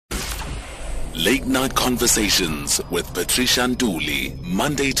Late Night Conversations with Patricia Nduli,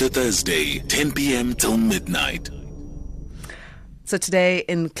 Monday to Thursday, 10 p.m. till midnight. So today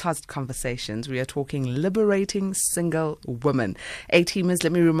in Closet Conversations, we are talking liberating single women. A-teamers,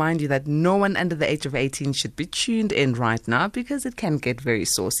 let me remind you that no one under the age of 18 should be tuned in right now because it can get very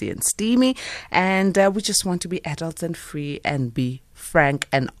saucy and steamy. And we just want to be adults and free and be frank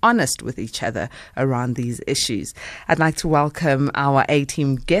and honest with each other around these issues. I'd like to welcome our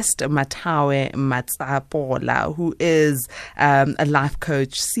A-team guest, Mathawe Matsapola, who is a life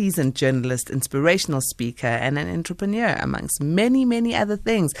coach, seasoned journalist, inspirational speaker, and an entrepreneur, amongst many, many other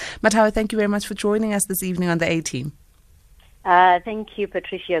things. Mathawe, thank you very much for joining us this evening on the A-team. Thank you,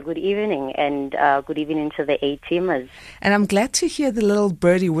 Patricia. Good evening, and good evening to the A-teamers. And I'm glad to hear the little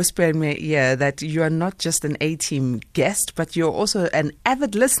birdie whisper in my ear that you are not just an A-team guest, but you're also an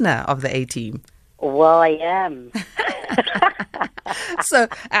avid listener of the A-team. Well, I am. So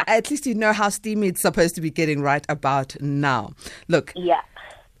at least you know how steamy it's supposed to be getting right about now. Look, yeah,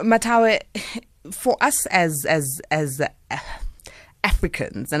 Mathawe, for us as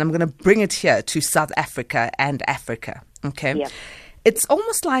Africans, and I'm going to bring it here to South Africa and Africa, okay? Yeah. It's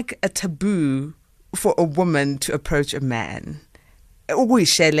almost like a taboo for a woman to approach a man.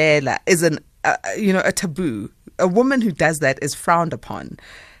 Uyishelela is a taboo. A woman who does that is frowned upon.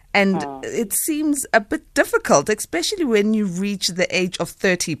 And it seems a bit difficult, especially when you reach the age of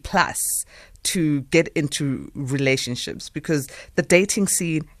 30 plus, to get into relationships, because the dating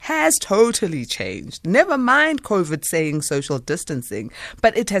scene has totally changed. Never mind COVID saying social distancing,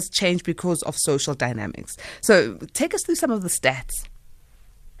 but it has changed because of social dynamics. So take us through some of the stats.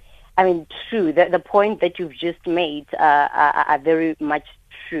 I mean, true. The point that you've just made are very much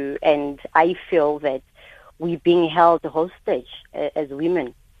true, and I feel that we're being held hostage as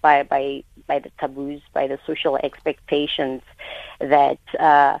women by the taboos, by the social expectations that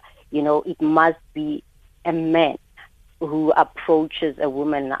it must be a man who approaches a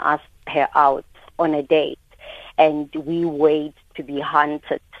woman and asks her out on a date, and we wait to be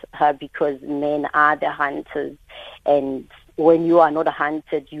hunted because men are the hunters. And when you are not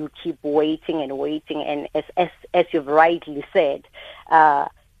hunted, you keep waiting and waiting. And as you've rightly said,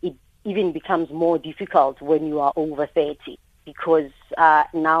 it even becomes more difficult when you are over 30 because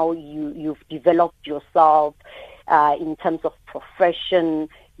now you've developed yourself in terms of profession.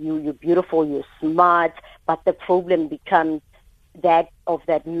 You're beautiful, you're smart, but the problem becomes that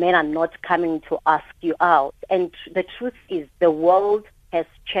men are not coming to ask you out. And the truth is the world has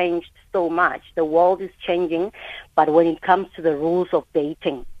changed so much. The world is changing, but when it comes to the rules of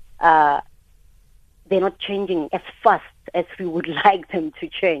dating, they're not changing as fast as we would like them to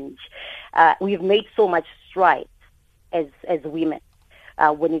change. We've made so much strides as women.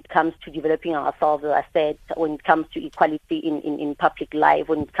 When it comes to developing ourselves, as I said, when it comes to equality in public life,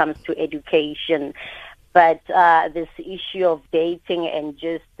 when it comes to education. But this issue of dating and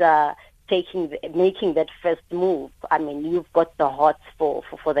just making that first move, I mean, you've got the hots for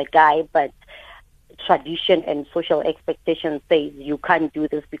the guy, but tradition and social expectation says you can't do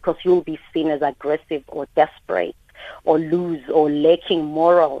this because you'll be seen as aggressive or desperate or loose or lacking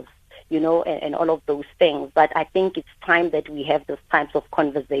morals. And all of those things. But I think it's time that we have those types of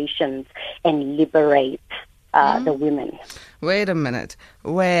conversations and liberate the women. Wait a minute.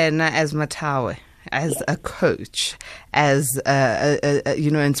 When, as Mathawe, as a coach, as a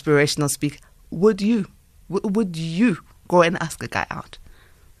inspirational speaker, would you go and ask a guy out?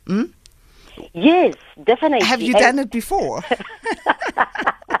 Yes, definitely. Have you done it before?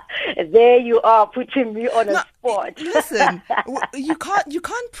 There you are, putting me on a spot. Listen, you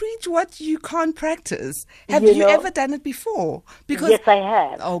can't preach what you can't practice. Have you ever done it before? Because yes, I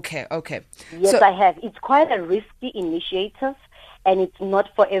have. Okay. Yes, I have. It's quite a risky initiative, and it's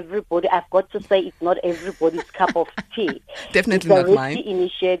not for everybody. I've got to say, it's not everybody's cup of tea. Definitely not mine. It's a risky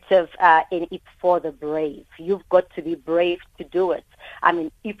initiative, and it's for the brave. You've got to be brave to do it. I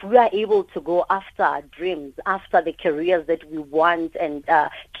mean, if we are able to go after our dreams, after the careers that we want, and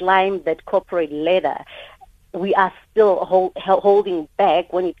climb that corporate ladder, we are still holding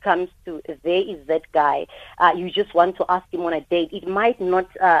back when it comes to there is that guy. You just want to ask him on a date. It might not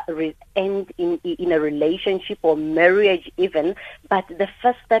end in a relationship or marriage even, but the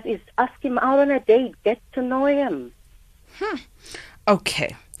first step is ask him out on a date, get to know him.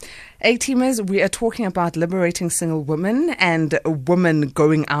 Okay. A-teamers, we are talking about liberating single women and a woman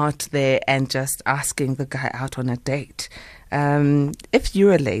going out there and just asking the guy out on a date. If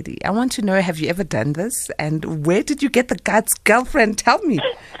you're a lady, I want to know, have you ever done this? And where did you get the guts, girlfriend? Tell me.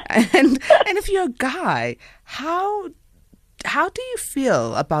 And if you're a guy, how do you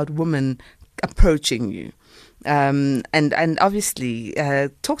feel about women approaching you? And obviously,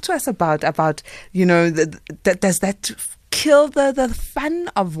 talk to us about does that kill the fun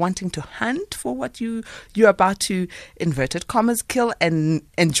of wanting to hunt for what you're about to, inverted commas, kill and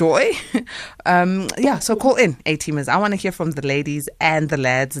enjoy? So call in, A-teamers. I want to hear from the ladies and the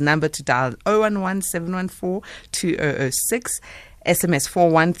lads. Number to dial 011-714-2006. SMS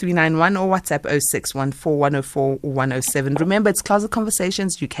 41391 or WhatsApp 0614104107. Remember, it's Closet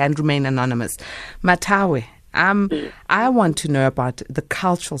Conversations. You can remain anonymous. Mathawe, I want to know about the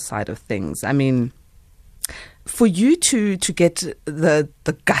cultural side of things. I mean, for you to get the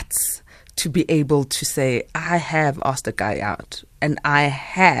guts to be able to say, I have asked a guy out, and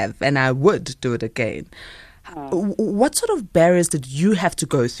I would do it again. What sort of barriers did you have to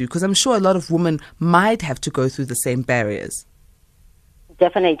go through? Because I'm sure a lot of women might have to go through the same barriers.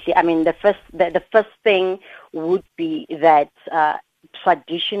 Definitely. I mean, the first thing would be that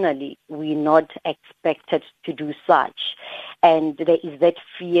traditionally we're not expected to do such, and there is that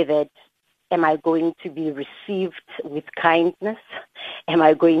fear that, am I going to be received with kindness? Am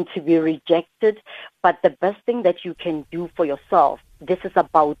I going to be rejected? But the best thing that you can do for yourself, this is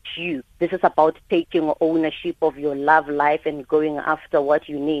about you. This is about taking ownership of your love life and going after what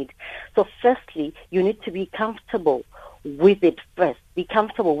you need. So firstly, you need to be comfortable with it first. Be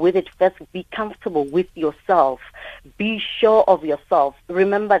comfortable with it first. Be comfortable with yourself. Be sure of yourself.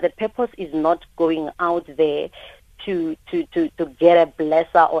 Remember, the purpose is not going out there to get a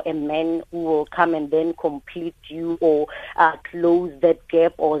blesser or a man who will come and then complete you or close that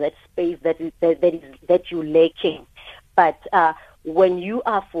gap or that space that you're lacking. But when you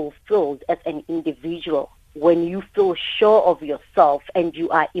are fulfilled as an individual, when you feel sure of yourself and you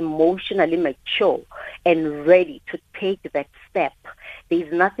are emotionally mature and ready to take that step,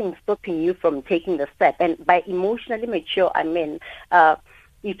 there's nothing stopping you from taking the step. And by emotionally mature, I mean,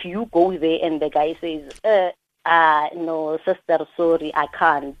 if you go there and the guy says, no, sister, sorry, I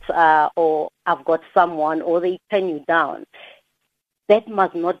can't, or I've got someone, or they turn you down, that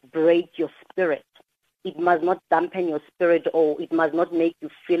must not break your spirit. It must not dampen your spirit, or it must not make you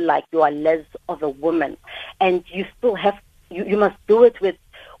feel like you are less of a woman. And you still have, you must do it with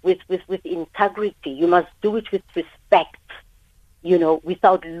integrity. You must do it with respect,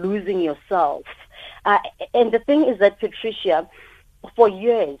 without losing yourself. And the thing is that, Patricia, for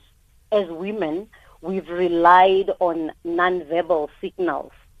years, as women, we've relied on nonverbal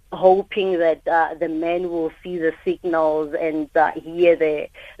signals, hoping that the men will see the signals and hear the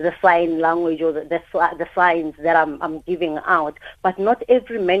sign language or the signs that I'm giving out. But not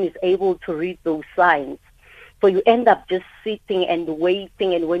every man is able to read those signs. So you end up just sitting and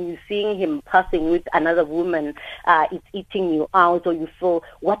waiting, and when you're seeing him passing with another woman, it's eating you out, or you feel,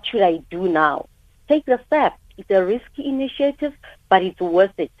 what should I do now? Take the step. It's a risky initiative, but it's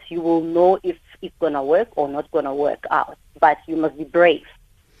worth it. You will know if it's going to work or not going to work out. But you must be brave.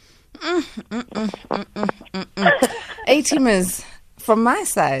 A-teamers, from my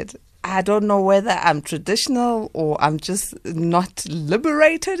side, I don't know whether I'm traditional or I'm just not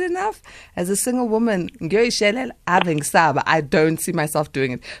liberated enough. As a single woman, I don't see myself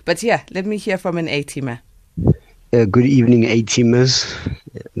doing it. But yeah, let me hear from an A-teamer. Good evening, A-teamers.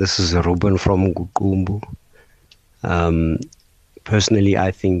 This is Ruben from Gukumbu. Personally,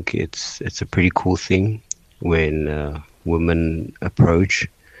 I think it's a pretty cool thing when women approach.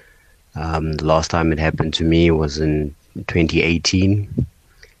 The last time it happened to me was in 2018,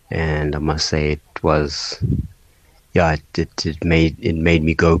 and I must say it was, it made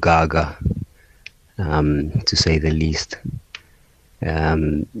me go gaga, to say the least.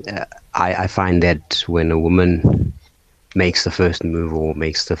 I find that when a woman makes the first move or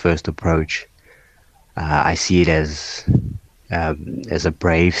makes the first approach, I see it as a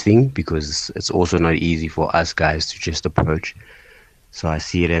brave thing, because it's also not easy for us guys to just approach. So I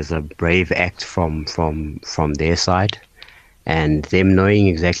see it as a brave act from their side, and them knowing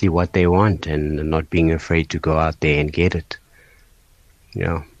exactly what they want and not being afraid to go out there and get it.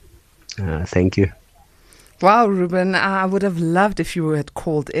 Thank you. Wow, Ruben, I would have loved if you had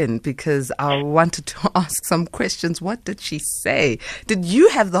called in, because I wanted to ask some questions. What did she say? Did you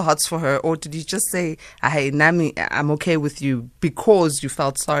have the hots for her, or did you just say, hey, Nami, I'm okay with you because you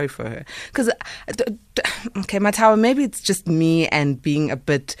felt sorry for her? Because, okay, Mathawe, maybe it's just me and being a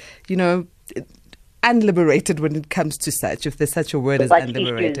bit, unliberated when it comes to such, if there's such a word as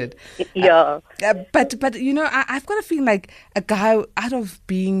unliberated. Yeah. But I've got a feeling like a guy, out of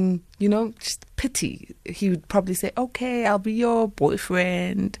being, just pity, he would probably say, okay, I'll be your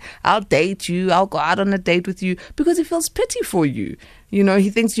boyfriend, I'll date you, I'll go out on a date with you, because he feels pity for you. He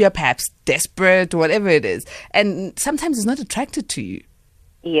thinks you're perhaps desperate or whatever it is. And sometimes he's not attracted to you.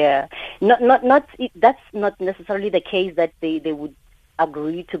 Yeah, that's not necessarily the case that they would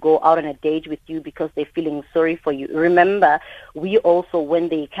agree to go out on a date with you because they're feeling sorry for you. Remember, we also, when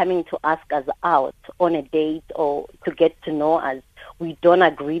they're coming to ask us out on a date or to get to know us, we don't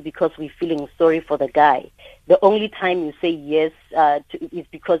agree because we're feeling sorry for the guy. The only time you say yes is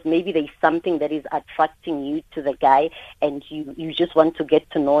because maybe there's something that is attracting you to the guy, and you just want to get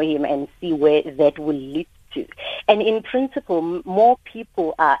to know him and see where that will lead to. And in principle, more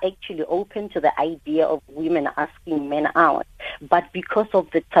people are actually open to the idea of women asking men out. But because of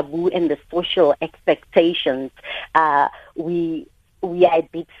the taboo and the social expectations, we are a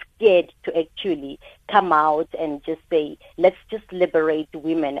bit scared to actually come out and just say, let's just liberate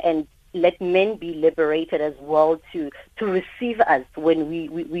women and let men be liberated as well to receive us when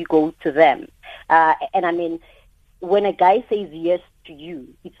we go to them. And I mean, when a guy says yes to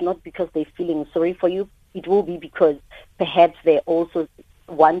you, it's not because they're feeling sorry for you. It will be because perhaps they also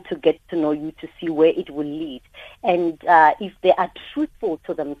want to get to know you to see where it will lead. And if they are truthful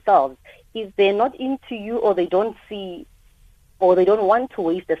to themselves, if they're not into you or they don't see or they don't want to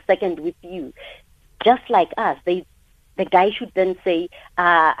waste a second with you, just like us, the guy should then say,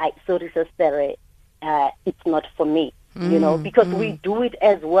 sorry, sister, it's not for me. Because we do it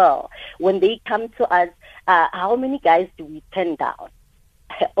as well. When they come to us, how many guys do we turn down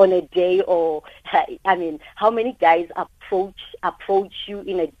on a day? Or I mean, how many guys approach you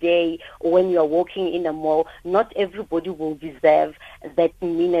in a day when you're walking in a mall? Not everybody will deserve that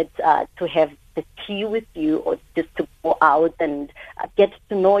minute to have the tea with you or just to go out and get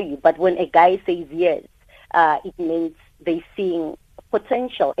to know you. But when a guy says yes, it means they're seeing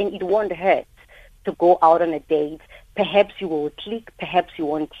potential, and it won't hurt to go out on a date. Perhaps you will click, perhaps you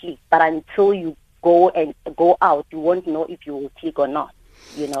won't click, but until you go out, you won't know if you will click or not,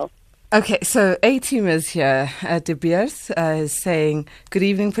 Okay, so A-Team is here. De Beers is saying, good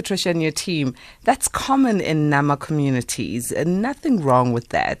evening, Patricia and your team. That's common in Nama communities, and nothing wrong with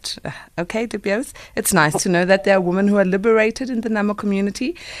that. Okay, De Beers, it's nice to know that there are women who are liberated in the Nama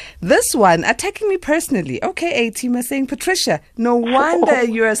community. This one, attacking me personally. Okay, A-Team is saying, Patricia, no wonder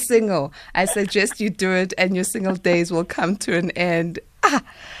you're single. I suggest you do it and your single days will come to an end.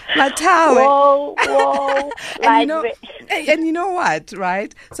 Mathawe. Whoa. And you know what,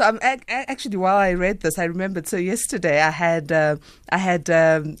 right? So I'm actually, while I read this, I remembered. So yesterday I had a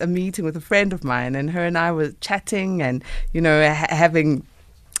meeting with a friend of mine, and her and I were chatting and having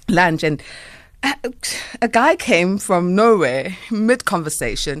lunch, and a guy came from nowhere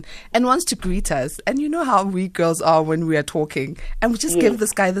mid-conversation and wants to greet us. And you know how we girls are when we are talking, and we just give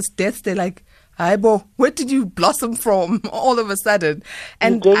this guy this death stare, like, hi, Bo, where did you blossom from all of a sudden?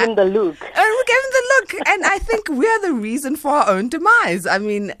 And we gave him the look. And we gave him the look. And I think we are the reason for our own demise. I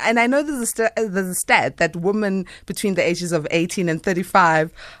mean, and I know there's a stat that women between the ages of 18 and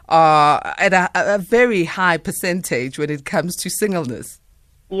 35 are at a very high percentage when it comes to singleness.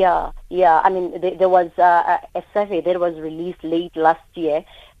 Yeah. I mean, there was a survey that was released late last year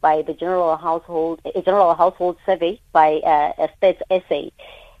by the General Household Survey by a Stats SA.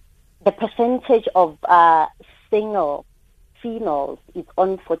 The percentage of single females is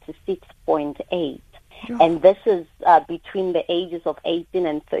on 46.8. And this is between the ages of 18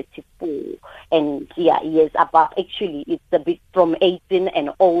 and 34. And years above. Actually, it's a bit from 18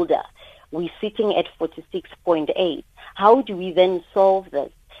 and older. We're sitting at 46.8. How do we then solve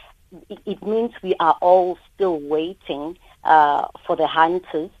this? It means we are all still waiting for the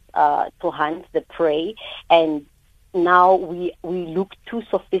hunters to hunt the prey, and now we look too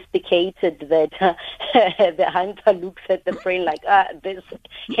sophisticated that the hunter looks at the prey like, this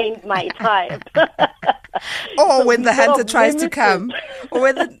ain't my type. Or when the hunter tries to come.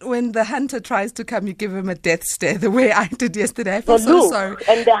 Or when the hunter tries to come, you give him a death stare, the way I did yesterday. I feel so sorry.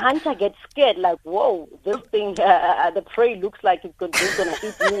 And the hunter gets scared, like, whoa, this thing, the prey looks like it's going to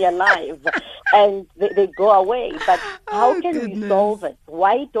eat me alive. And they go away. But how can we solve it?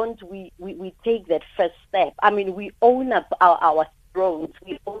 Why don't we take that first step? I mean, we own up our thrones.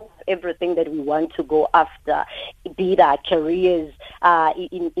 We own everything that we want to go after, be it our careers,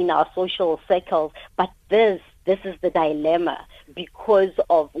 in our social circles. But this is the dilemma because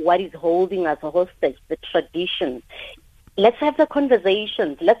of what is holding us hostage, the tradition. Let's have the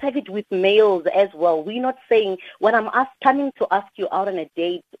conversations. Let's have it with males as well. We're not saying, when I'm coming to ask you out on a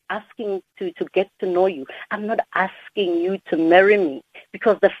date, asking to get to know you, I'm not asking you to marry me,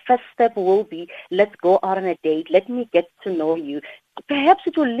 because the first step will be, let's go out on a date. Let me get to know you. Perhaps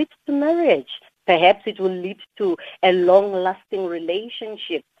it will lead to marriage. Perhaps it will lead to a long-lasting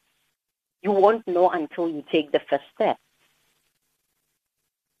relationship. You won't know until you take the first step.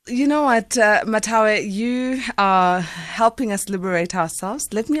 You know what, Mathawe, you are helping us liberate ourselves.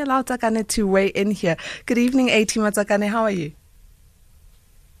 Let me allow Tsakane to weigh in here. Good evening, A-Team Tsakane. How are you?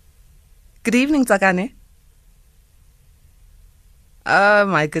 Good evening, Tsakane. Oh,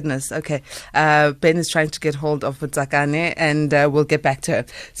 my goodness. Okay. Ben is trying to get hold of Tsakane, and we'll get back to her.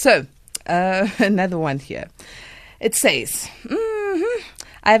 So, another one here. It says,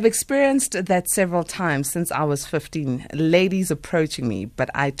 I have experienced that several times since I was 15. Ladies approaching me, but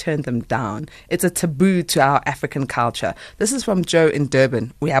I turn them down. It's a taboo to our African culture. This is from Joe in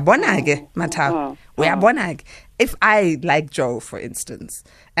Durban. Mathawe. If I like Joe, for instance,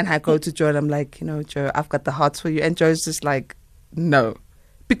 and I go to Joe and I'm like, Joe, I've got the hearts for you. And Joe's just like, no,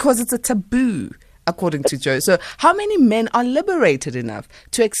 because it's a taboo, according to Joe. So how many men are liberated enough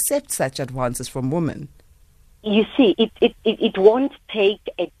to accept such advances from women? You see, it won't take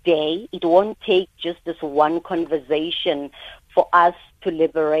a day. It won't take just this one conversation for us to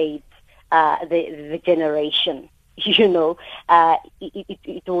liberate the generation. It will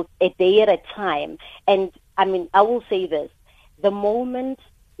a day at a time. And I mean, I will say this: the moment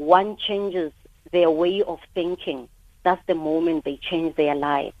one changes their way of thinking, that's the moment they change their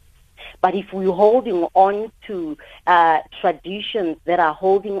life. But if we're holding on to traditions that are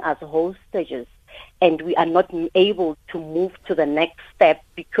holding us hostages, and we are not able to move to the next step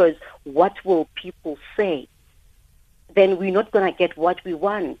because what will people say, then we're not going to get what we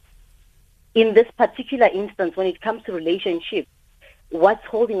want. In this particular instance, when it comes to relationships, what's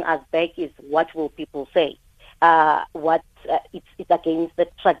holding us back is what will people say. It's against the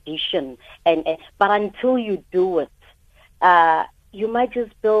tradition. But until you do it, you might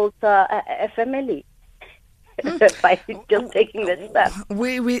just build a family. By just taking this step.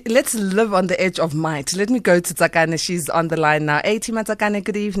 Let's live on the edge of might. Let me go to Tsakane. She's on the line now. A-Team Tsakane,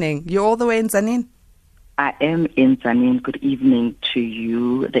 good evening. You're all the way in Tzaneen? I am in Tzaneen. Good evening to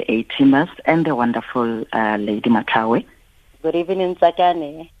you, the A-Teamers, and the wonderful Lady Mathawe. Good evening,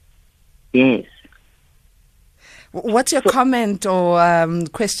 Tsakane. Yes. What's your comment or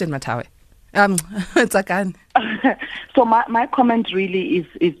question, Mathawe? Tsakane. So my comment really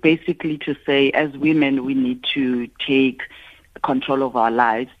is basically to say, as women, we need to take control of our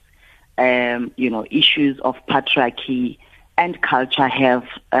lives. Issues of patriarchy and culture have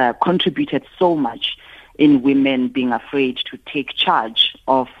contributed so much in women being afraid to take charge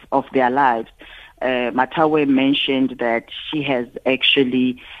of their lives. Mathawe mentioned that she has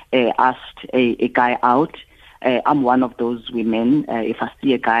actually asked a guy out. I'm one of those women. If I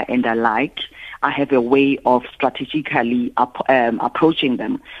see a guy and I like, I have a way of strategically approaching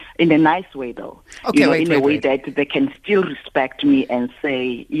them in a nice way, though. In a way that they can still respect me and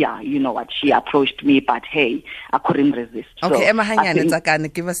say, yeah, you know what, she approached me, but hey, I couldn't resist. Okay, Emma Hanyane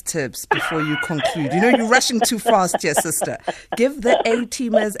Tsakane, give us tips before you conclude. You're rushing too fast here, sister. Give the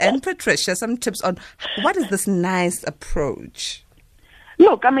A-Teamers and Patricia some tips on what is this nice approach.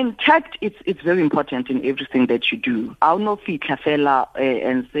 Look, I mean, tact, it's very important in everything that you do. I'll not fit fella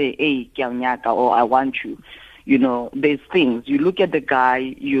and say, hey, or I want you. There's things. You look at the guy,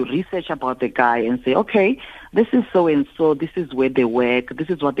 you research about the guy and say, okay, this is so and so, this is where they work,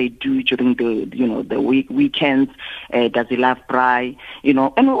 this is what they do during the weekends, does he love braai, and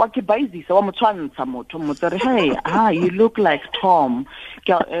hey, you look like Tom.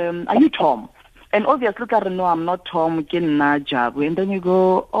 Are you Tom? And obviously, no, I'm not Tom, and then you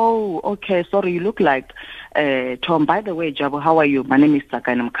go, oh, okay, sorry, you look like Tom. By the way, Jabu, how are you? My name is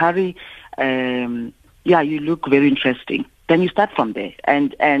Tsakane, I'm Kari. Yeah, you look very interesting. Then you start from there.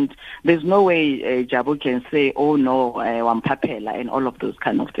 And there's no way Jabu can say, oh, no, I'm papela, and all of those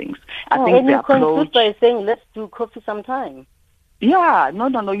kind of things. I think the approach... And you conclude by saying, let's do coffee sometime. Yeah,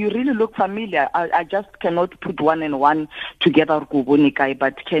 no, you really look familiar. I just cannot put one and one together,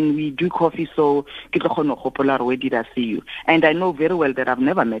 but can we do coffee so where did I see you? And I know very well that I've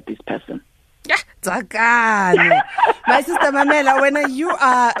never met this person. Yeah, Tsakane. My sister Mamela, when you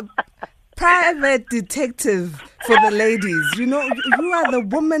are private detective for the ladies, you are the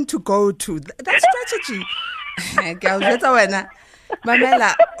woman to go to. That strategy. Girls,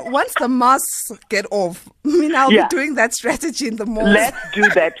 Mamela, once the masks get off, I'll be doing that strategy in the morning. Let's do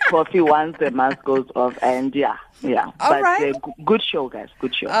that coffee once the mask goes off, and yeah. All right. Good show, guys.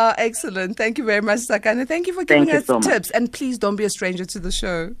 Good show. Excellent. Thank you very much, Tsakane. Thank you for giving us tips. And please don't be a stranger to the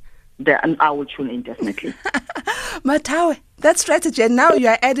show. And I will tune in, definitely. Mathawe, that strategy, and now you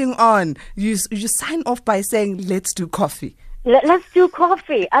are adding on. You sign off by saying, let's do coffee. Let's do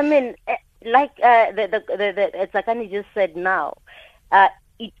coffee. I mean, like the Tsakane just said now,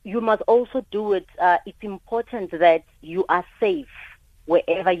 you must also do it. It's important that you are safe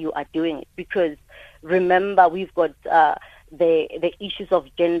wherever you are doing it, because remember, we've got the issues of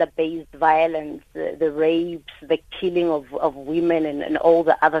gender-based violence, the rapes, the killing of women, and all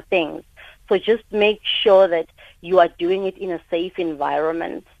the other things. So just make sure that you are doing it in a safe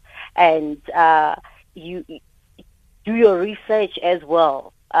environment, and you do your research as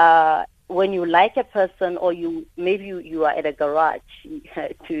well. When you like a person, or maybe you are at a garage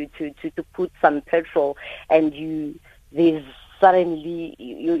to put some petrol, and there's suddenly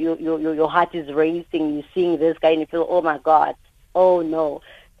your heart is racing. You're seeing this guy, and you feel, oh my God, oh no.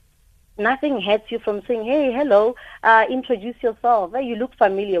 Nothing hurts you from saying, hey, hello, introduce yourself. Hey, you look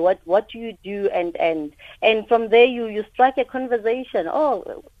familiar. What do you do? And from there you strike a conversation.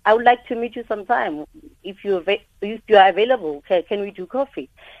 Oh, I would like to meet you sometime. If you are available, can we do coffee?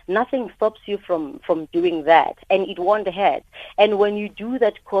 Nothing stops you from doing that, and it won't hurt. And when you do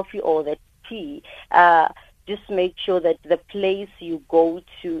that coffee or that tea, just make sure that the place you go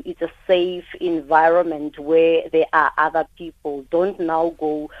to is a safe environment where there are other people. Don't now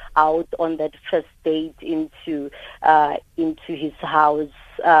go out on that first date into his house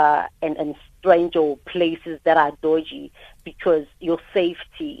and strange or places that are dodgy, because your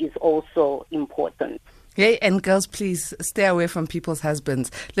safety is also important. Yeah, and girls, please stay away from people's husbands.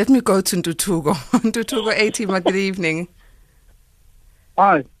 Let me go to Ntutugo. Ntutugo, 80, good evening.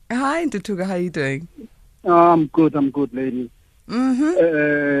 Hi. Hi, Ntutugo, how are you doing? I'm good, lady.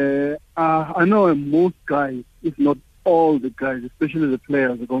 Mm-hmm. I know most guys, if not all the guys, especially the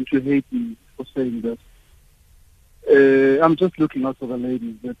players, are going to hate me for saying this. I'm just looking out for the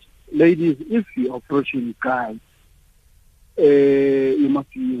ladies. But ladies, if you're approaching guys, you must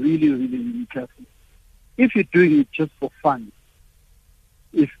be really, really, really careful. If you're doing it just for fun,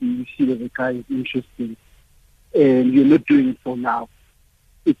 if you see that the guy is interesting and you're not doing it for love,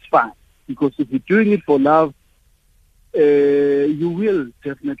 it's fine. Because if you're doing it for love, you will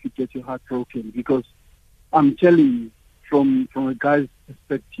definitely get your heart broken. Because I'm telling you, from a guy's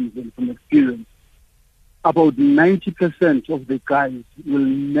perspective and from experience, about 90% of the guys will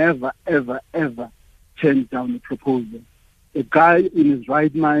never, ever, ever turn down a proposal. A guy in his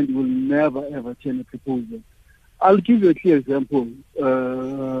right mind will never, ever turn a proposal. I'll give you a clear example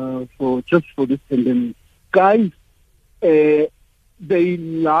for this pandemic. Guys, they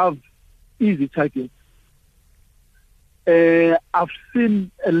love easy targets. I've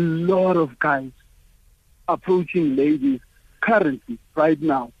seen a lot of guys approaching ladies currently, right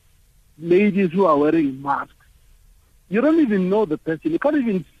now. Ladies who are wearing masks. You don't even know the person. You can't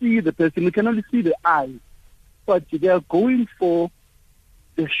even see the person. You can only see the eyes. But they are going for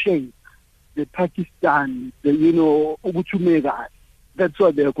the shape, the Pakistan, the, Ugutumega. That's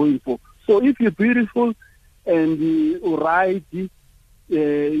what they are going for. So if you're beautiful and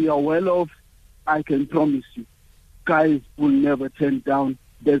you're well off, I can promise you, guys will never turn down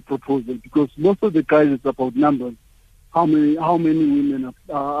that proposal, because most of the guys, it's about numbers. How many women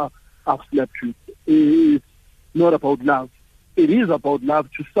I've slept with. It's not about love. It is about love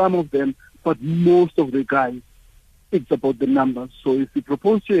to some of them, but most of the guys, it's about the numbers. So if you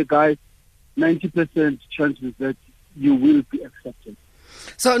propose to a guy, 90% chances that you will be accepted.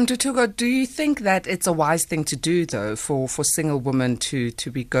 So, Ntutugo, do you think that it's a wise thing to do, though, for single women to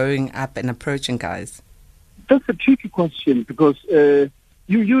be going up and approaching guys? That's a tricky question, because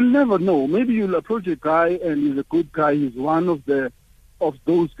you'll never know. Maybe you'll approach a guy and he's a good guy. He's one of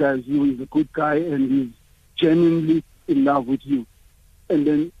those guys who is a good guy and he's genuinely in love with you. And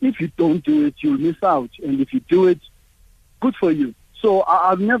then if you don't do it, you'll miss out. And if you do it, good for you. So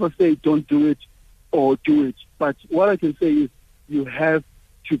I'll never say don't do it or do it. But what I can say is you have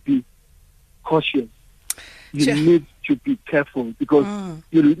to be cautious. You need to be careful, because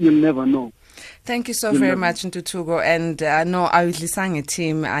you'll never know. Thank you so very much, Ntutugo. And no, I was listening a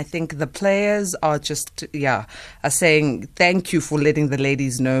team. I think the players are just, are saying thank you for letting the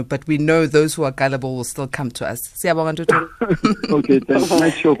ladies know, but we know those who are gullible will still come to us. Okay, thanks.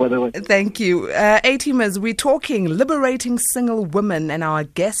 Nice show, by the way. Thank you. A-teamers, we're talking liberating single women, and our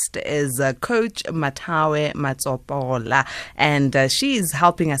guest is Coach Mathawe Matsapola, and she is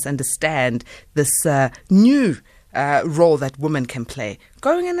helping us understand this new role that women can play,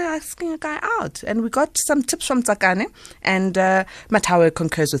 going and asking a guy out. And we got some tips from Tsakane, and Mathawe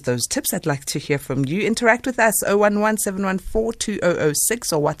concurs with those tips. I'd like to hear from you. Interact with us,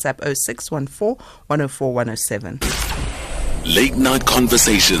 011-714-2006 or WhatsApp 0614-104-107. Late Night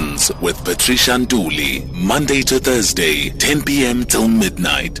Conversations with Patricia Nduli, Monday to Thursday, 10 p.m. till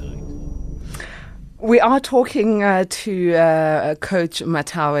midnight. We are talking to Coach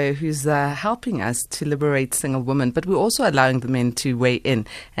Mathawe, who's helping us to liberate single women, but we're also allowing the men to weigh in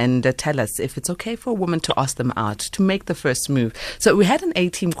and tell us if it's okay for a woman to ask them out, to make the first move. So we had an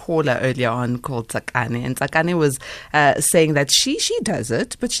A-team caller earlier on called Tsakane, and Tsakane was saying that she does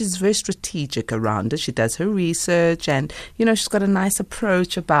it, but she's very strategic around it. She does her research and, she's got a nice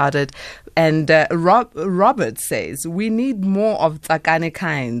approach about it. And Robert says, we need more of Tsakane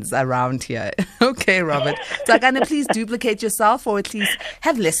kinds around here. Okay, Robert. Tsakane, please duplicate yourself or at least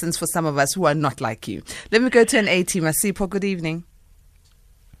have lessons for some of us who are not like you. Let me go to an A-team. Asipo, good evening.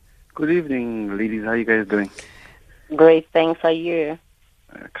 Good evening, ladies. How you guys doing? Great, thanks. How are you?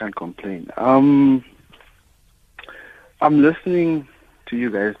 I can't complain. I'm listening to you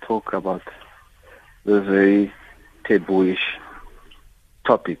guys talk about this very tabooish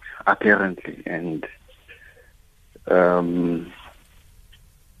topic, apparently, and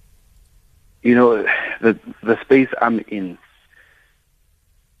the space I'm in,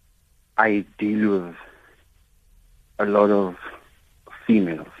 I deal with a lot of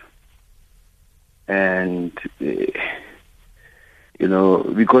females, and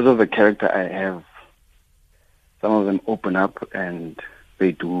because of the character I have, some of them open up and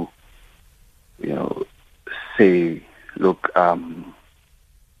they do, say, look,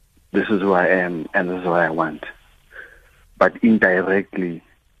 this is who I am and this is what I want. But indirectly,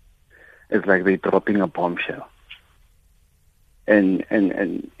 it's like they're dropping a bombshell. And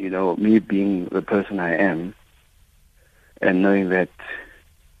me being the person I am and knowing that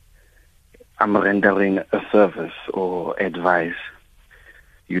I'm rendering a service or advice,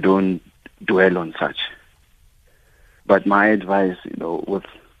 you don't dwell on such. But my advice, with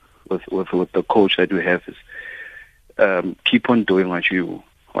the coach that we have is keep on doing what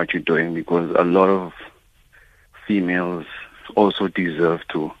you're doing, because a lot of females also deserve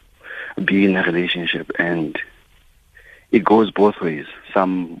to be in a relationship, and it goes both ways.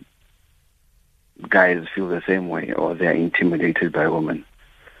 Some guys feel the same way, or they're intimidated by women.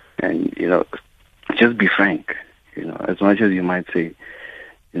 And just be frank. As much as you might say,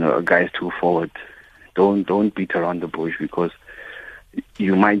 a guy's too forward, don't beat around the bush, because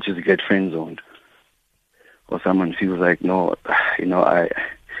you might just get friend zoned, or someone feels like, no,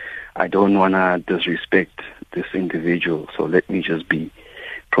 I don't want to disrespect this individual, so let me just be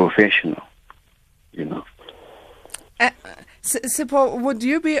professional, Sipho, would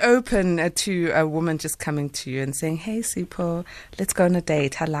you be open to a woman just coming to you and saying, hey, Sipho, let's go on a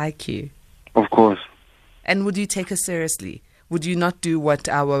date, I like you? Of course. And would you take her seriously? Would you not do what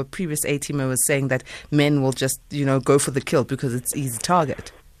our previous A-teamer was saying, that men will just, go for the kill because it's easy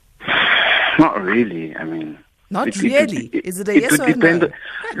target? Not really. I mean... Not really? Is it a yes or no?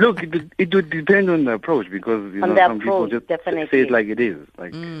 Look, it would depend on the approach, because some people just definitely say it like it is.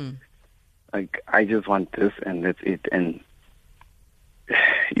 Like I just want this and that's it. And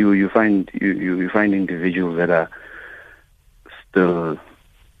you find individuals that are still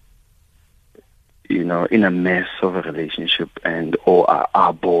in a mess of a relationship or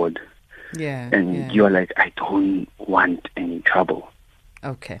are bored. Yeah. And you're like, I don't want any trouble.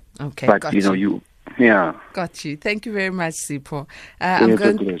 Okay. But Yeah. Got you. Thank you very much, Sipho.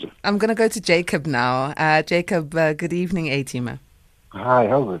 Pleasure. I'm going to go to Jacob now. Jacob, good evening, A-teamer. Hi,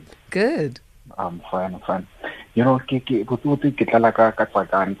 how's it? Good. I'm fine. Tsakane,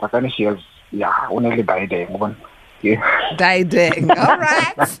 she has, only Daideng. Daideng. All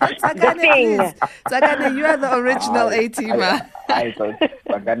right. Tsakane, please. Tsakane, you are the original A-teamer.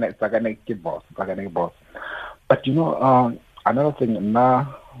 Tsakane boss. But another thing,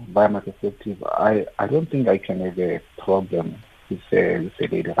 now, by my perspective, I don't think I can have a problem with a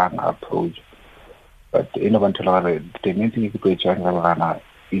lady approach. But the main thing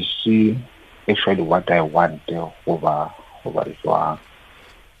is she actually what I want over this one.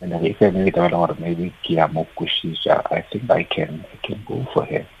 And if I maybe I think I can go for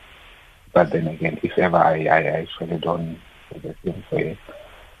her. But then again, if ever I actually don't have a thing for her,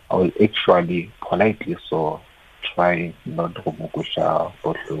 I will actually politely try not to mukusha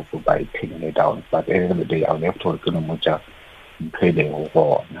or by pinning it down. But at the end of the day, I'll have to play the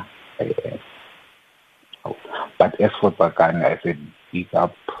war. But as for Bakane, I said big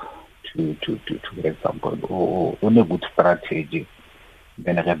up to for example, on a good strategy.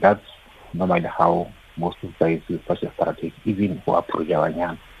 Then that's normally how most of guys use such a strategy, even for a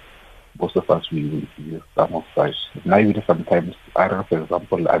most of us we use some of such. Now even sometimes I don't know, for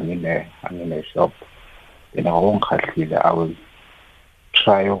example, I'm in a shop. I will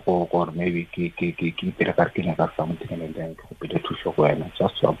try or maybe keep something and then to show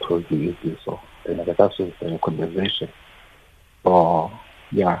just to approach you easily. So then that's a conversation. So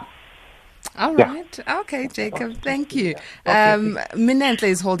yeah. All Yeah. right. Okay, Jacob. Thank you. Okay. Minentle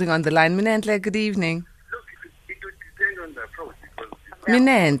is holding on the line. Minentle, good evening.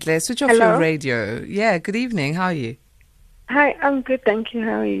 Minentle, switch off your Hello. radio. Yeah, good evening. How are you? Hi, I'm good, thank you.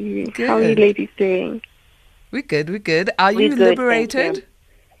 How are you? How are you Good. ladies doing? We're good. We're good. Are We're you good, thank liberated? you.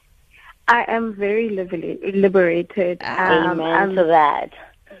 I am very liberated. Amen to that.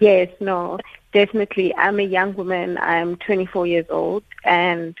 Yes, no, definitely. I'm a young woman. I'm 24 years old,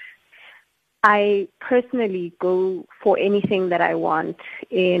 and I personally go for anything that I want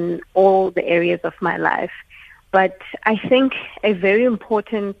in all the areas of my life. But I think a very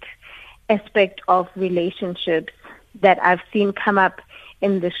important aspect of relationships that I've seen come up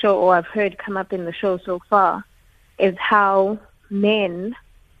in the show, or I've heard come up in the show so far, is how men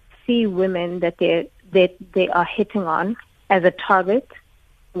see women that they are hitting on as a target,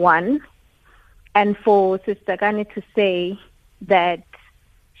 one, and for Sister Gani to say that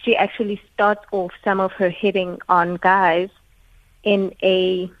she actually starts off some of her hitting on guys in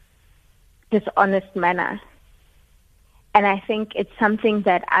a dishonest manner. And I think it's something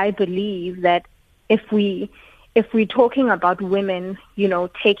that I believe that if we're talking about women,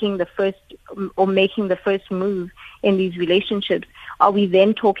 taking the first or making the first move in these relationships, are we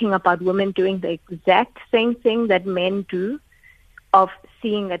then talking about women doing the exact same thing that men do, of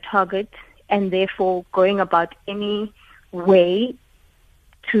seeing a target and therefore going about any way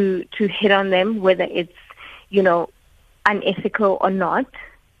to hit on them, whether it's, unethical or not?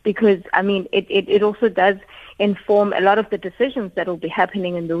 Because, it also does inform a lot of the decisions that will be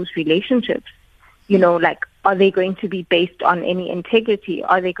happening in those relationships. Like, are they going to be based on any integrity?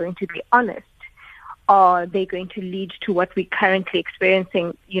 Are they going to be honest? Are they going to lead to what we're currently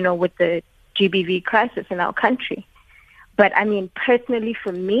experiencing, with the GBV crisis in our country? But, personally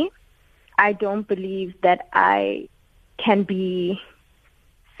for me, I don't believe that I can be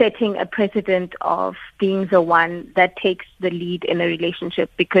setting a precedent of being the one that takes the lead in a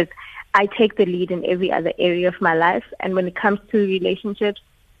relationship, because I take the lead in every other area of my life. And when it comes to relationships,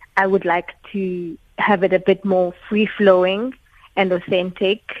 I would like to have it a bit more free-flowing and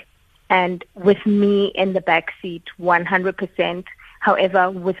authentic, and with me in the backseat 100%, however,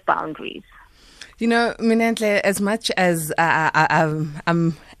 with boundaries. Minentle, as much as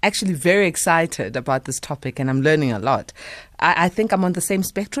I'm actually very excited about this topic and I'm learning a lot, I think I'm on the same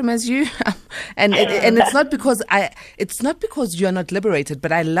spectrum as you, and it's not because you're not liberated,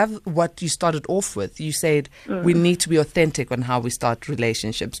 but I love what you started off with. You said we need to be authentic on how we start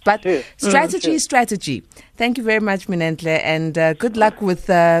relationships, but strategy. Thank you very much, Minentle, and good luck with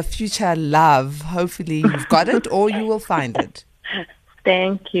future love. Hopefully you've got it or you will find it.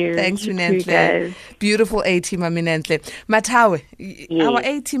 Thank you. Thanks, you Minentle. too, guys. Beautiful A-teamer, Minentle. Mathawe, Yes. our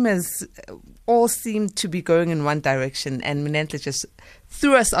A-teamers all seem to be going in one direction, and Minentle just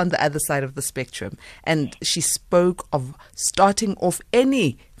threw us on the other side of the spectrum. And she spoke of starting off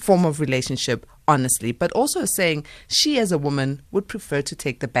any form of relationship honestly, but also saying she as a woman would prefer to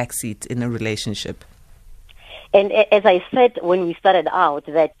take the back seat in a relationship. And as I said when we started out,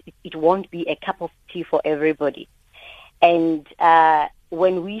 that it won't be a cup of tea for everybody. And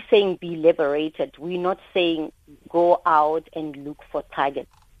when we're saying be liberated, we're not saying go out and look for targets,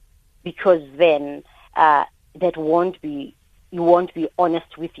 because then you won't be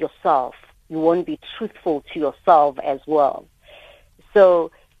honest with yourself. You won't be truthful to yourself as well. So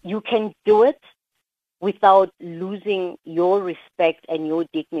you can do it without losing your respect and your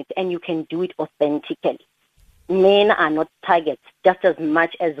dignity, and you can do it authentically. Men are not targets just as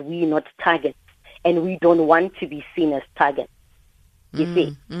much as we're not targets. And we don't want to be seen as targets, you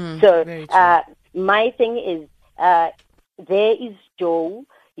see. So my thing is, there is Joe.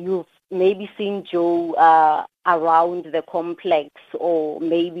 You've maybe seen Joe around the complex, or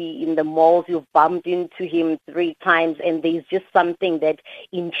maybe in the malls you've bumped into him 3 times, and there's just something that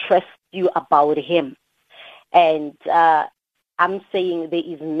interests you about him. And I'm saying there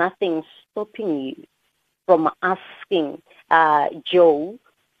is nothing stopping you from asking Joe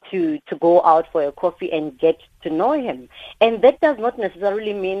to go out for a coffee and get to know him. And that does not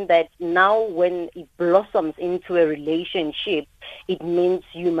necessarily mean that now when it blossoms into a relationship, it means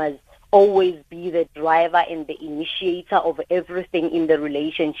you must always be the driver and the initiator of everything in the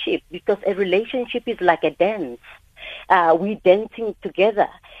relationship, because a relationship is like a dance. We're dancing together.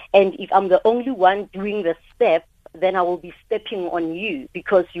 And if I'm the only one doing the step, then I will be stepping on you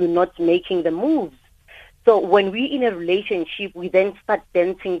because you're not making the moves. So when we're in a relationship, we then start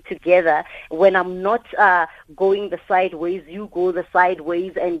dancing together. When I'm not going the sideways, you go the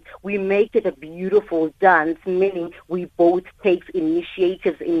sideways, and we make it a beautiful dance, meaning we both take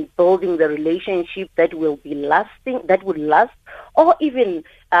initiatives in building the relationship that will be lasting, that will last, or even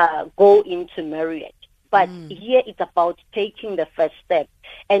go into marriage. But here it's about taking the first step.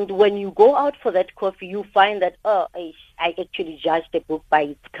 And when you go out for that coffee, you find that, I actually judge the book by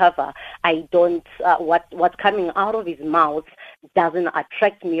its cover. I don't, what's coming out of his mouth doesn't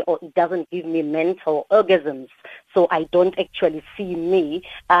attract me, or it doesn't give me mental orgasms. So I don't actually see me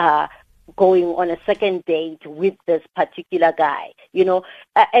going on a second date with this particular guy,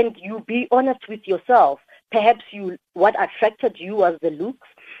 and you be honest with yourself. Perhaps what attracted you was the looks,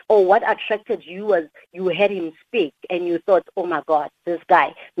 or what attracted you was you heard him speak and you thought, oh my God, this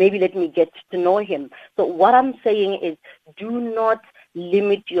guy, maybe let me get to know him. So what I'm saying is, do not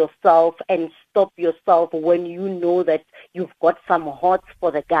limit yourself and stop yourself when you know that you've got some hots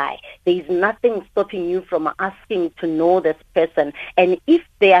for the guy. There is nothing stopping you from asking to know this person. And if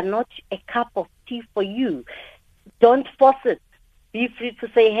they are not a cup of tea for you, don't force it. Be free to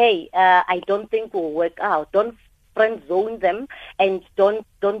say, hey, I don't think we'll work out. Don't friend zone them, and don't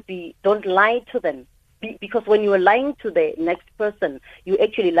lie to them. Because when you are lying to the next person, you're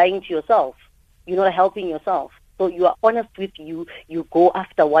actually lying to yourself. You're not helping yourself. So you are honest with you. You go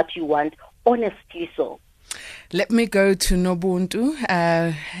after what you want, honestly so. Let me go to Nobuntu.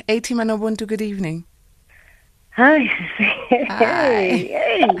 Atima Nobuntu, good evening. Hi. Hi.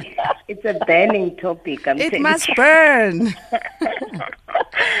 Hey. It's a burning topic. It must burn.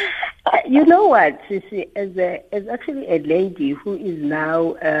 You know what, Sissy, as actually a lady who is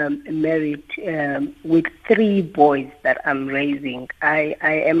now married with 3 boys that I'm raising,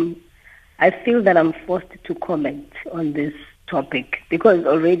 I feel that I'm forced to comment on this topic, because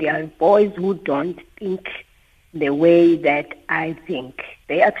already I have boys who don't think the way that I think.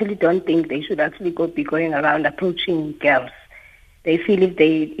 They actually don't think they should actually be going around approaching girls. They feel if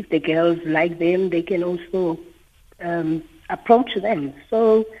the girls like them, they can also approach them.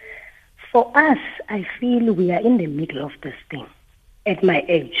 So for us, I feel we are in the middle of this thing. At my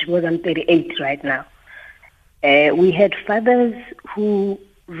age, because I'm 38 right now, we had fathers who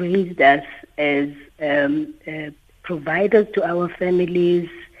raised us as providers to our families,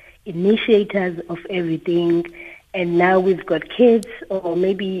 initiators of everything, and now we've got kids or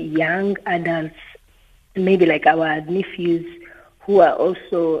maybe young adults, maybe like our nephews, who are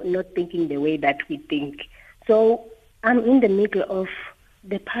also not thinking the way that we think. So I'm in the middle of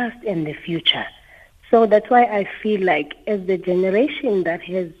the past and the future. So that's why I feel like as the generation that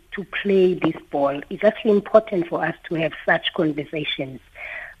has to play this ball, it's actually important for us to have such conversations.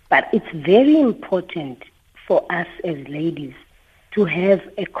 But it's very important for us as ladies to have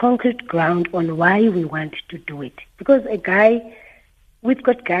a concrete ground on why we want to do it. Because we've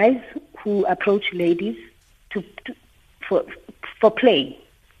got guys who approach ladies for play.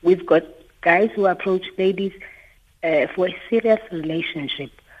 We've got guys who approach ladies for a serious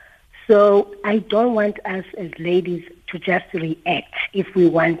relationship. So I don't want us as ladies to just react if we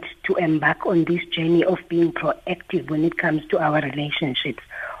want to embark on this journey of being proactive when it comes to our relationships.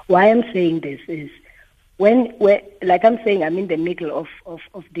 Why I'm saying this is, when like I'm saying, I'm in the middle of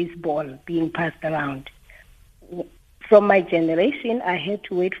this ball being passed around. From my generation, I had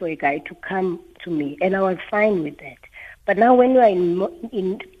to wait for a guy to come to me, and I was fine with that. But now when you are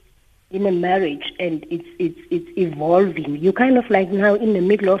in a marriage and it's evolving, you kind of like now in the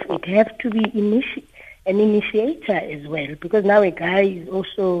middle of it have to be an initiator as well, because now a guy is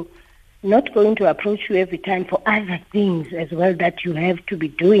also not going to approach you every time for other things as well that you have to be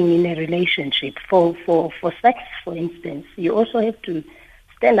doing in a relationship. For sex, for instance, you also have to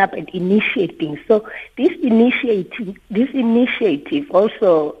stand up and initiate things. So this initiative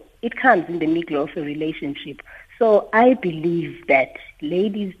also, it comes in the middle of a relationship. So I believe that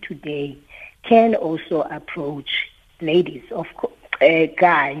ladies today can also approach ladies, of course,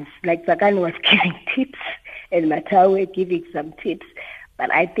 guys, like Zagan was giving tips and Mathawe giving some tips.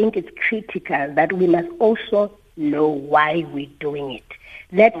 But I think it's critical that we must also know why we're doing it.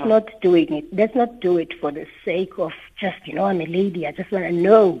 Let's not do it for the sake of just, I'm a lady, I just want to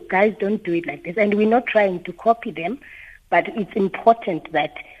know. Guys don't do it like this. And we're not trying to copy them, but it's important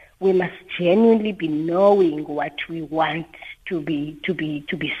that we must genuinely be knowing what we want to be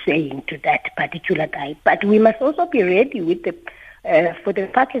saying to that particular guy. But we must also be ready with for the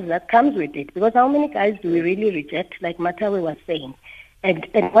package that comes with it. Because how many guys do we really reject, like Mathawe was saying? And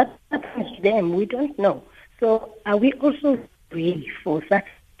what happens to them, we don't know. So are we also ready for such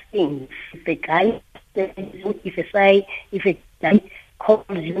things? If a guy calls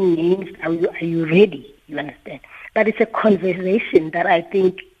you names, are you ready? You understand? But it's a conversation that I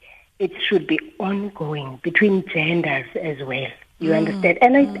think it should be ongoing between genders as well. You understand?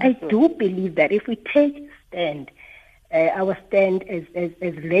 And I do believe that if we take a stand, our stand as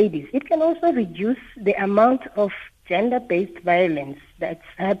ladies, it can also reduce the amount of gender-based violence that's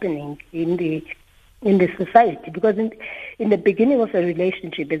happening in the society. Because in the beginning of a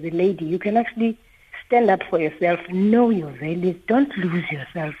relationship, as a lady, you can actually stand up for yourself, know your values, don't lose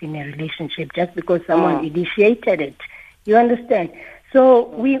yourself in a relationship just because someone initiated it. You understand? So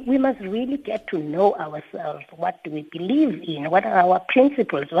we must really get to know ourselves. What do we believe in? What are our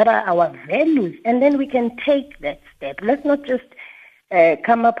principles? What are our values? And then we can take that step. Let's not just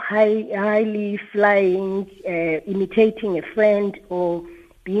come up highly flying, imitating a friend, or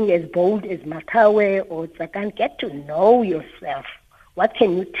being as bold as Mathawe or Tsakan. Get to know yourself. What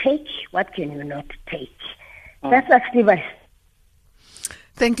can you take? What can you not take? That's actually my...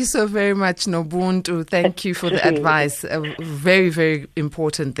 Thank you so very much, Nobuntu. Thank you for the advice. Very, very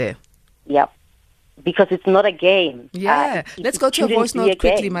important there. Yep. Because it's not a game. Yeah. Let's go to a voice note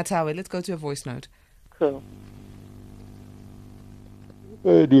quickly, Mathawe. Let's go to a voice note. Cool.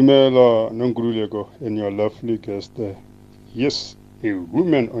 Dumela Nongulego and your lovely guest there. Yes, a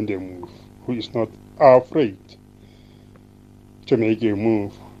woman on the move who is not afraid to make a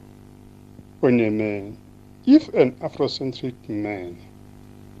move on a man. If an Afrocentric man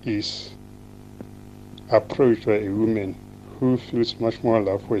is approached by a woman who feels much more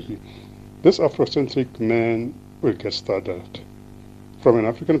love for him, this Afrocentric man will get startled. From an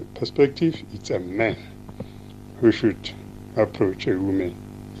African perspective, it's a man who should approach a woman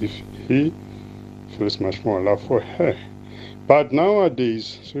if he feels much more love for her. But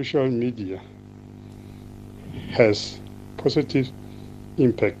nowadays, social media has positive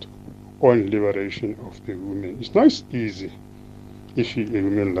impact on liberation of the woman. It's not easy if a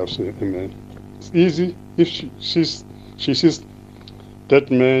woman loves a man. It's easy if she sees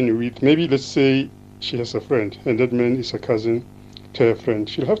that man with, maybe let's say she has a friend and that man is a cousin to her friend.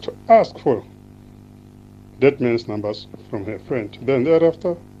 She'll have to ask for that man's numbers from her friend. Then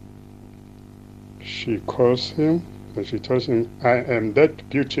thereafter, she calls him and she tells him, I am that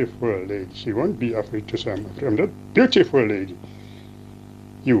beautiful lady. She won't be afraid to say, I'm that beautiful lady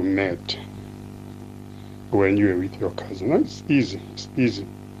you met when you were with your cousin. No, it's easy. It's easy.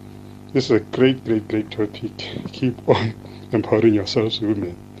 This is a great, great, great topic. Keep on empowering yourselves,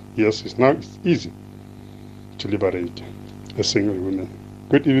 women. Yes, it's easy to liberate a single woman.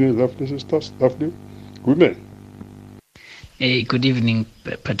 Good evening, lovely sisters, lovely women. Hey, good evening,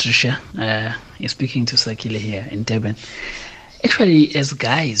 Patricia. You're speaking to Sakile here in Durban. Actually, as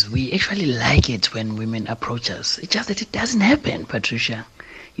guys, we actually like it when women approach us. It's just that it doesn't happen, Patricia.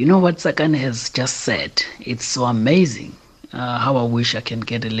 You know what Sakan has just said? It's so amazing. How I wish I can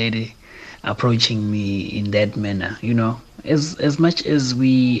get a lady approaching me in that manner. You know, as much as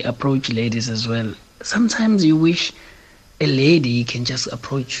we approach ladies as well, sometimes you wish a lady can just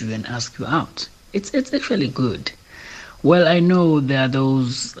approach you and ask you out. It's actually good. Well, I know there are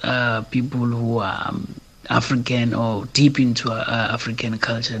those people who are African or deep into African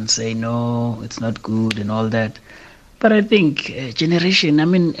culture and say, no, it's not good and all that. But I think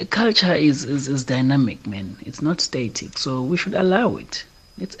culture is dynamic, man. It's not static, so we should allow it.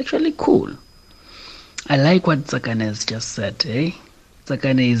 It's actually cool. I like what Tsakane has just said, eh?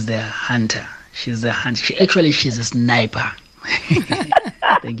 Tsakane is the hunter. She's the hunter. She's a sniper.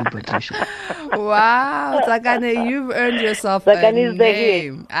 Thank you, Patricia. Wow, Tsakane, you've earned yourself a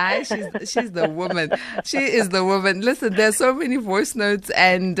name. She's the woman. She is the woman. Listen, there's so many voice notes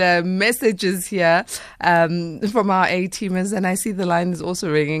and messages here from our A-teamers, and I see the line is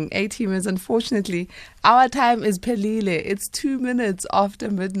also ringing. A-teamers, unfortunately, our time is pelile. It's 2 minutes after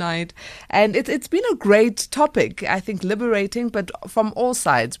midnight, and it's been a great topic. I think liberating, but from all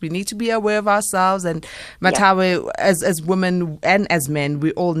sides. We need to be aware of ourselves, and Mathawe, as women and as men,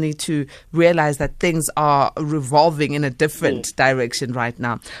 we all need to realize that things are revolving in a different direction right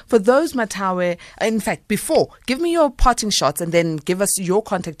now. For those, Mathawe, in fact, give me your parting shots and then give us your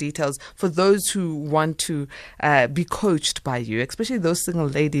contact details for those who want to be coached by you, especially those single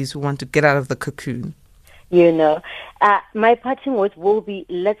ladies who want to get out of the cocoon. You know, my parting words will be,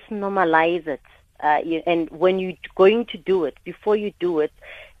 let's normalize it. And when you're going to do it, before you do it,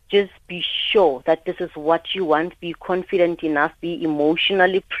 just be sure that this is what you want. Be confident enough. Be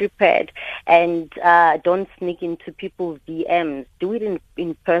emotionally prepared. And don't sneak into people's DMs. Do it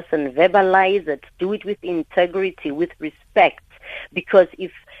in person. Verbalize it. Do it with integrity, with respect. Because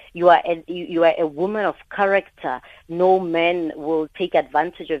if you are a woman of character, no man will take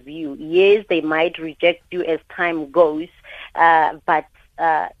advantage of you. Yes, they might reject you as time goes, but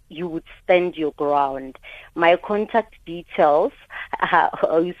you would stand your ground. My contact details are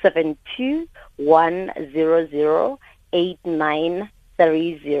 072 100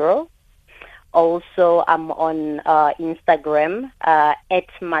 8930. Also, I'm on Instagram at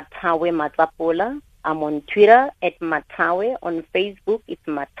Mathawe Matsapola. I'm on Twitter at Mathawe. On Facebook, it's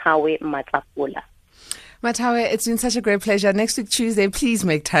Mathawe Matsapola. Mathawe, it's been such a great pleasure. Next week, Tuesday, please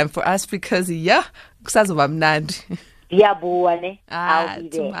make time for us because, kusazoba mnandi. I'll be there.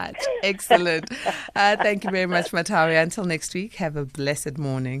 Too much. Excellent. Thank you very much, Mathawe. Until next week, have a blessed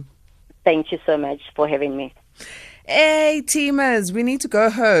morning. Thank you so much for having me. Hey, teamers, we need to go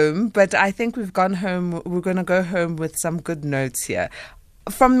home, but I think we've gone home. We're going to go home with some good notes here.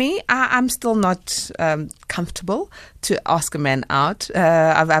 From me, I'm still not comfortable to ask a man out.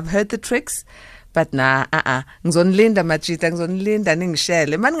 I've heard the tricks, but ngizonilinda machita, ngizonilinda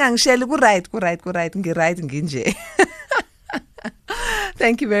ningishele. Man ngangishele ku-right nginje.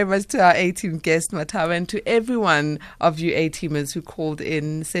 Thank you very much to our A-Team guest, Mathawe, and to everyone of you A-Teamers who called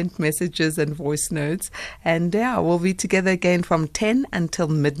in, sent messages and voice notes. And we'll be together again from 10 until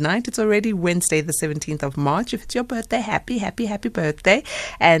midnight. It's already Wednesday, the 17th of March. If it's your birthday, happy birthday.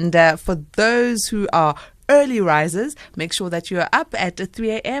 And for those who are early risers, make sure that you are up at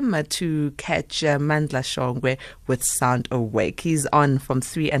 3 a.m. to catch Mandla Shongwe with Sound Awake. He's on from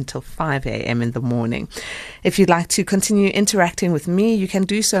 3 until 5 a.m. in the morning. If you'd like to continue interacting with me, you can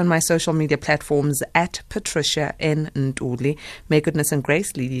do so on my social media platforms at Patricia N. Nduli. May goodness and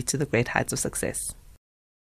grace lead you to the great heights of success.